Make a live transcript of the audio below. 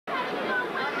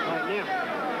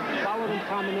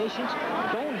combinations,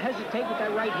 don't hesitate with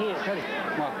that right hand. Teddy,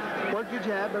 come on. Work your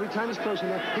jab every time he's close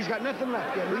enough. He's got nothing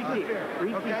left. Yeah, repeat.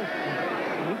 Okay?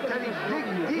 Teddy, dig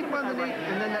deep underneath,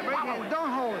 and then that right hand,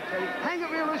 don't hold it, Teddy. Hang it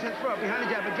real loose and throw it behind the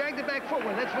jab, but drag the back foot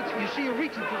one. That's what you see you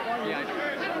reaching for. Yeah.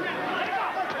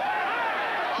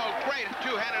 Oh, great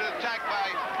two-handed attack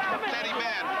by Teddy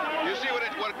Mann. You see what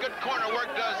good corner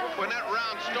work does. When that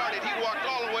round started, he walked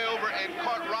all the way over and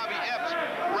caught Robbie Epps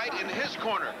right in his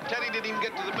corner. Teddy didn't even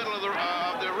get to the middle of the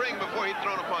ring before he'd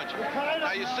thrown a punch.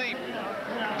 Now you see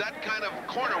that kind of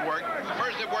corner work.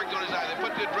 First it worked on his eye. They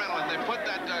put the adrenaline. They put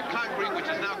that concrete, which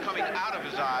is now coming out of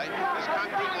his eye. This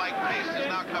concrete-like paste is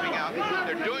now coming out.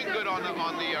 They're doing good on the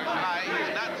eye.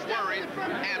 He's not worried.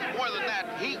 And more than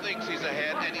that, he thinks he's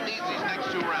ahead, and he needs these next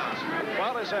 2 rounds.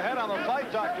 Well, he's ahead on the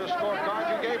Fight Doctor scorecard.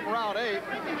 You gave him round 8,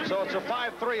 so it's a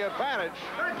 5-3 advantage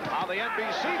on the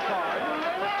NBC card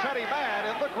with Teddy Mann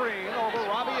in the green over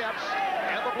Robbie Epps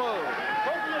in the blue.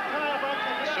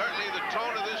 Certainly the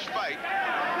tone of this fight,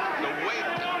 the weight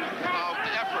of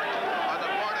effort on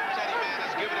the part of Teddy Mann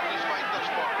has given him this fight thus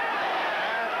far.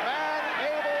 And Mann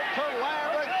able to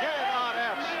land again on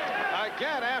Epps.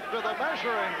 Again, after the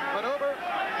measuring maneuver,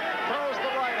 throws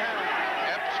the right hand.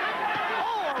 Epps.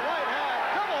 Oh, a right hand,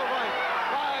 double right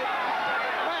by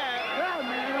Mann. Well,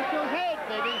 man, with your head,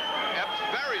 baby. Epps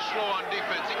very slow on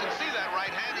defense. He can see that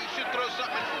right hand. He should throw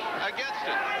something against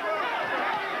it.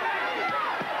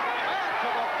 And to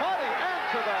the body and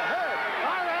to the head.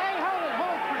 All right, hold it,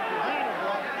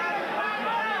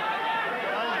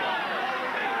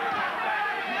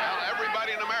 Well,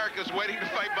 everybody in America is waiting to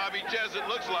fight Bobby Chez, it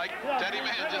looks like. Teddy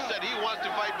Mann just said he wants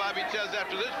to fight Bobby Chez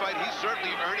after this fight. He's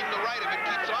certainly earning the right if it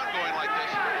keeps on going like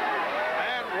this.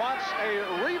 And wants a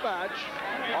rematch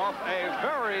of a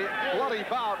very bloody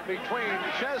bout between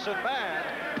Chez and Mann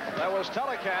that was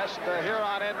telecast here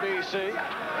on NBC.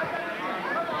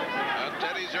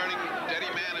 Teddy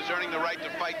Mann is earning the right to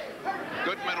fight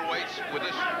good middleweights with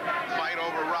this fight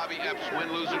over Robbie Epps,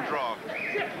 win, lose, or draw. He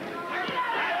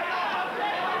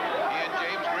and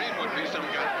James Green would be some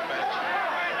kind of match.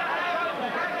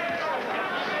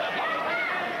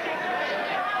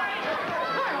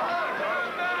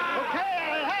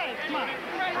 hey, come on.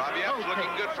 Robbie Epps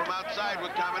looking good from outside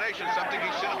with combination, something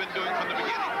he should have been doing from the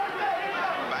beginning.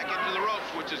 Back into the ropes,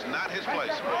 which is not his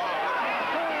place.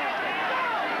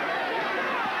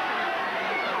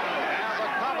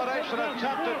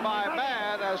 Attempted by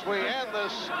Mann as we end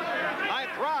this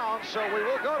 9th round, so we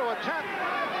will go to a 10th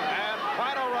and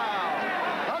final round.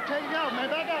 Okay, go, man.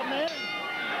 Back up, man.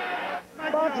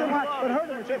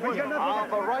 On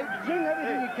the right,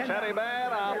 Teddy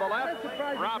Mann. On the left,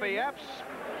 Robbie Epps.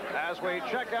 As we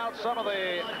check out some of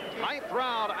the 9th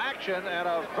round action, and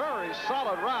a very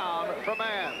solid round for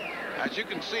Mann. As you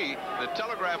can see, the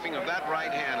telegraphing of that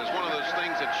right hand is one of those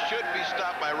things that should be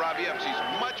stopped by Robbie Epps. He's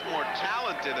much more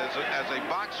talented as a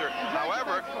boxer.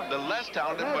 However, the less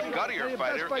talented but guttier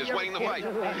fighter is waiting to fight.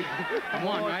 Come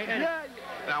on, right?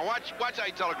 Now watch how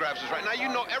he telegraphs this right. Now you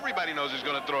know everybody knows he's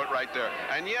going to throw it right there.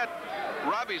 And yet,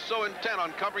 Robbie's so intent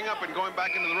on covering up and going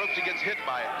back into the ropes, he gets hit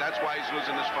by it. That's why he's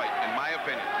losing this fight, in my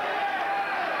opinion.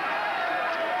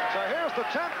 So here's the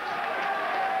 10th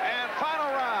and final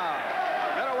round.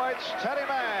 Middleweights Teddy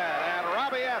Mann and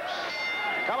Robbie Epps.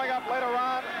 Coming up later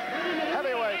on,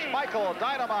 heavyweights Michael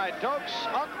Dynamite Dokes,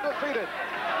 undefeated.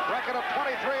 Record of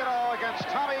 23-0 against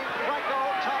Tommy Franco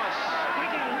Thomas.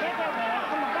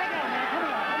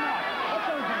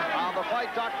 On the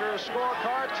Fight Doctor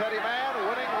scorecard, Teddy Mann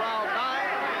winning round 9.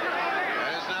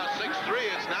 And it's now 6-3.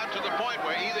 It's now to the point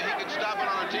where either he can stop it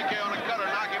on a TKO on a cut or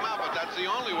knock him out, but that's the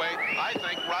only way I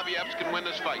think Robbie Epps can win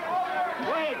this fight.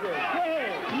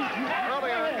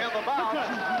 Earlier in the bout,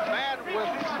 Mann with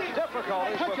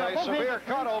difficulties with a severe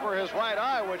cut over his right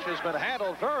eye, which has been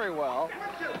handled very well.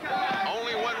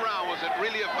 Only 1 round was it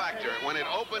really a factor when it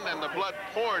opened and the blood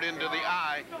poured into the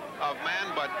eye of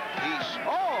Mann, but he's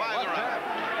by the round.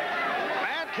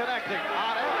 Mann connecting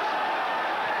on Epps.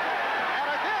 And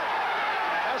again,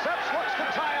 as Epps looks to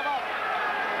tie him up.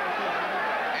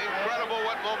 Incredible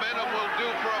what momentum will do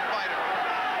for a fighter.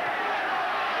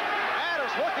 Mann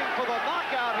is looking for the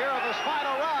knockout here in this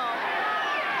final round.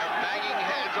 They're banging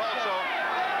heads also.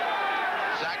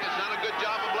 Zach has done a good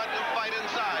job of letting him fight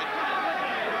inside.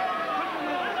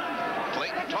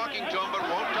 Clayton talking to him, but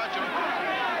won't touch him.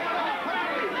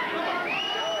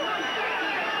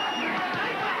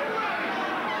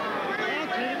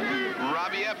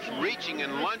 Robbie Epps reaching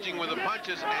and lunging with the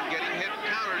punches and getting hit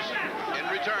counters in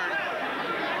return.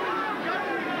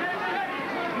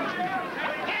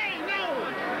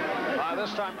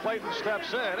 This time Clayton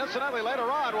steps in. Incidentally, later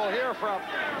on we'll hear from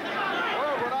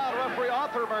world-renowned referee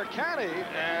Arthur Dr. Mercani,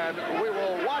 and we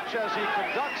will watch as he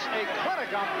conducts a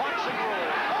clinic on boxing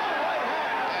rules. Oh, right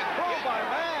hand, throw by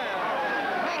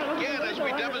Mann. Again, as we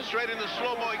demonstrated in the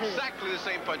slow-mo, exactly the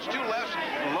same punch. Two lefts,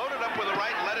 loaded up with a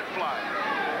right, let it fly.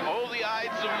 Oh, the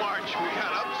Ides of March. We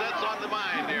got upsets on the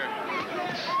mind here.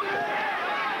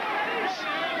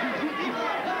 Keep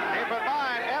in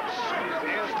mind, Epps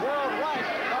is world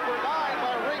ranked number 9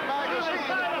 by Ring Magazine,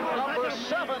 number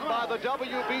 7 by the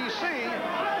WBC.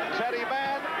 Teddy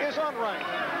Mann is unranked.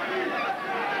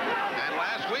 And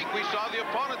last week we saw the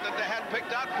opponent that they had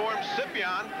picked out for him,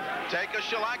 Scipion, take a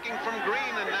shellacking from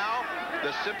Green, and now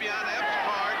the Scipion Epps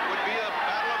card would be a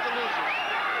battle of the losers.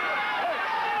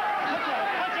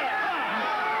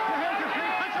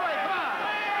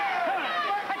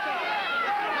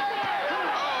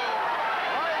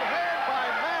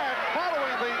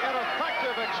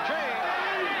 Exchange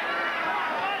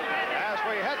as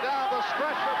we head down the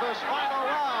stretch of this final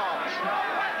round.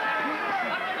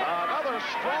 Another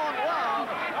strong round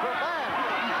for Mann.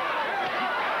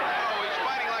 Oh, he's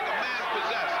fighting like a man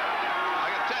possessed,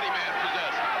 like a Teddy Man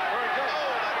possessed. Very good.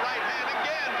 Oh, that right hand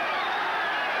again.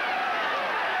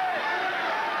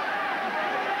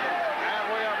 And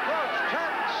we approach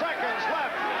 10 seconds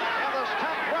left in this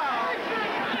 10th round.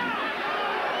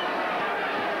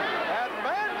 And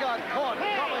Mann got caught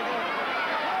coming in.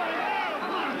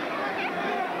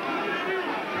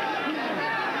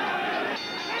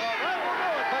 Well, that will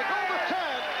do it. They go to 10.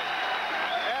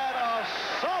 And a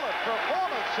solid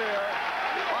performance here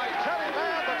by Teddy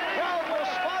Mann. The crowd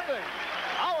responding.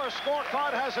 Our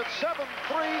scorecard has it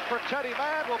 7-3 for Teddy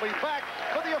Mann. We'll be back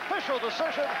for the official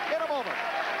decision in a moment.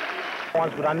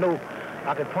 Once, but I knew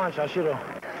I could punch. I should have.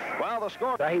 Well, the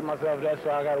score. I hate myself that,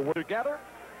 so I got to work Together,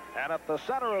 and at the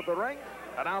center of the ring,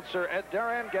 announcer Ed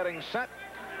Darian getting set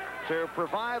to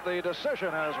provide the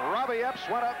decision as Robbie Epps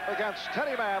went up against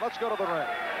Teddy Mann. Let's go to the ring.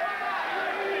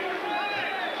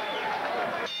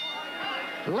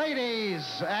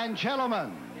 Ladies and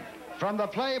gentlemen, from the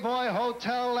Playboy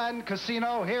Hotel and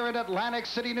Casino here in Atlantic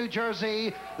City, New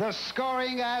Jersey, the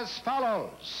scoring as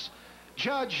follows.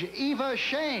 Judge Eva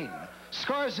Shane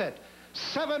scores it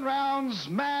 7 rounds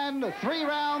Mann, 3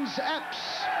 rounds Epps.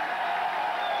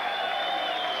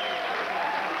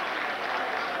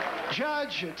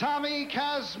 Judge Tommy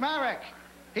Kazmarek,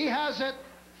 he has it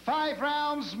 5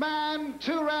 rounds Mann,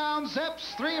 2 rounds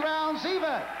Epps, 3 rounds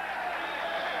even.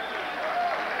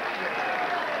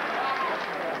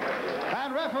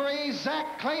 And referee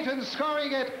Zach Clayton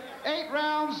scoring it 8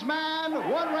 rounds Mann,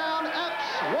 1 round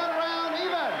Epps, 1 round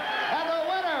even. And the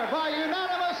winner by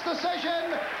unanimous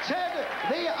decision, Ted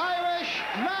the Irish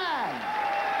Mann.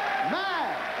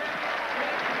 Mann.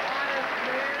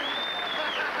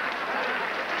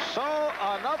 So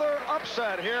another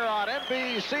upset here on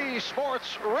NBC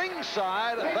Sports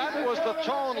ringside. That was the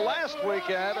tone last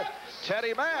weekend.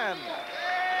 Teddy Mann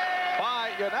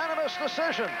by unanimous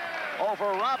decision over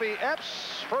Robbie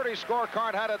Epps. Ferdy's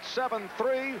scorecard had it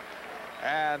 7-3.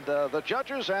 And the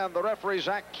judges and the referee,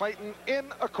 Zach Clayton,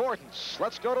 in accordance.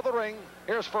 Let's go to the ring.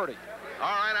 Here's Ferdy. All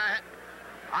right,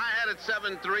 I had it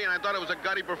 7-3, and I thought it was a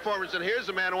gutty performance. And here's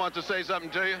a man who wants to say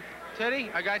something to you.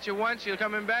 Teddy, I got you once. You're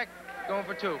coming back. Going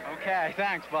for 2. Okay,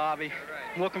 thanks, Bobby.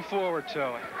 Looking forward to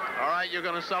it. All right, you're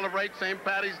going to celebrate St.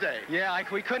 Patty's Day. Yeah,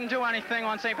 we couldn't do anything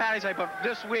on St. Patty's Day, but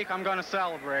this week I'm going to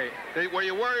celebrate. Were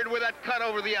you worried with that cut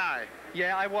over the eye?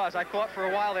 Yeah, I was. I thought for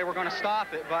a while they were going to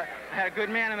stop it, but I had a good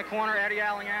man in the corner, Eddie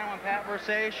Aliano and Pat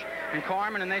Versage and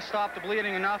Carmen, and they stopped the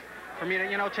bleeding enough for me to,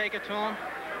 you know, take it to them.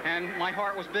 And my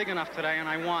heart was big enough today, and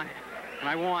I won it. And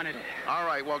I wanted it. All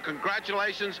right, well,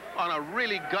 congratulations on a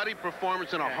really gutty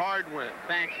performance and a hard win.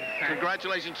 Thank you.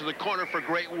 Congratulations to the corner for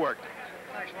great work.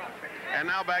 And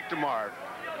now back to Marv.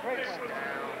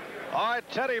 All right,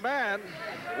 Teddy Mann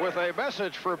with a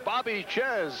message for Bobby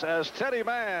Ches as Teddy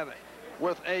Mann,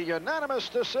 with a unanimous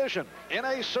decision in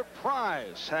a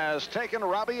surprise, has taken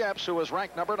Robbie Epps, who was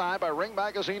ranked number 9 by Ring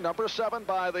Magazine, number 7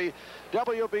 by the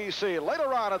WBC.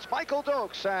 Later on, it's Michael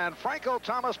Dokes and Franco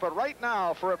Thomas, but right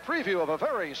now, for a preview of a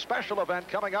very special event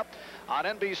coming up on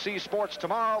NBC Sports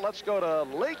tomorrow, let's go to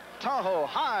Lake Tahoe,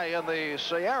 high in the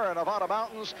Sierra Nevada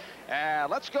mountains,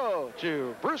 and let's go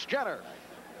to Bruce Jenner.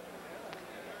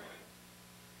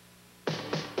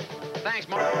 Thanks,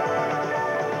 Mark.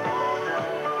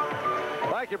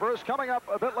 Thank you, Bruce. Coming up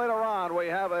a bit later on, we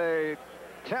have a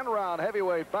 10-round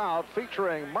heavyweight bout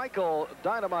featuring Michael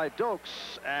Dynamite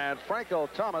Dokes and Franco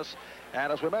Thomas.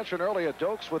 And as we mentioned earlier,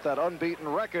 Dokes with that unbeaten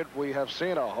record, we have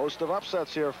seen a host of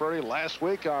upsets here, Ferdy, last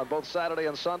week on both Saturday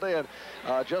and Sunday.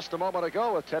 And just a moment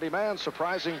ago with Teddy Mann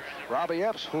surprising Robbie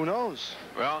Epps. Who knows?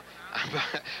 Well,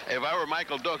 if I were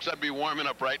Michael Dokes, I'd be warming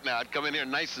up right now. I'd come in here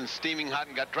nice and steaming hot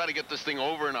and try to get this thing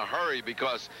over in a hurry,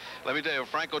 because let me tell you,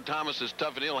 Franco Thomas is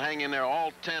tough and he'll hang in there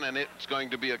all 10, and it's going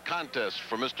to be a contest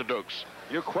for Mr. Dokes.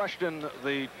 You questioned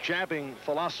the jabbing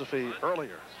philosophy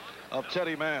earlier of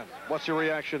Teddy Mann. What's your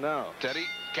reaction now? Teddy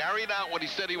carried out what he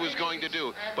said he was going to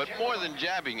do, but more than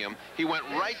jabbing him, he went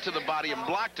right to the body and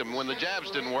blocked him when the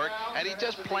jabs didn't work, and he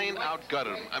just plain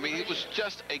out-gutted him. I mean, it was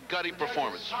just a gutty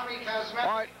performance. All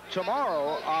right,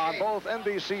 tomorrow on both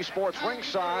NBC Sports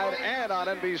Ringside and on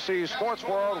NBC Sports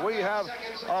World, we have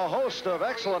a host of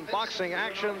excellent boxing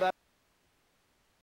action that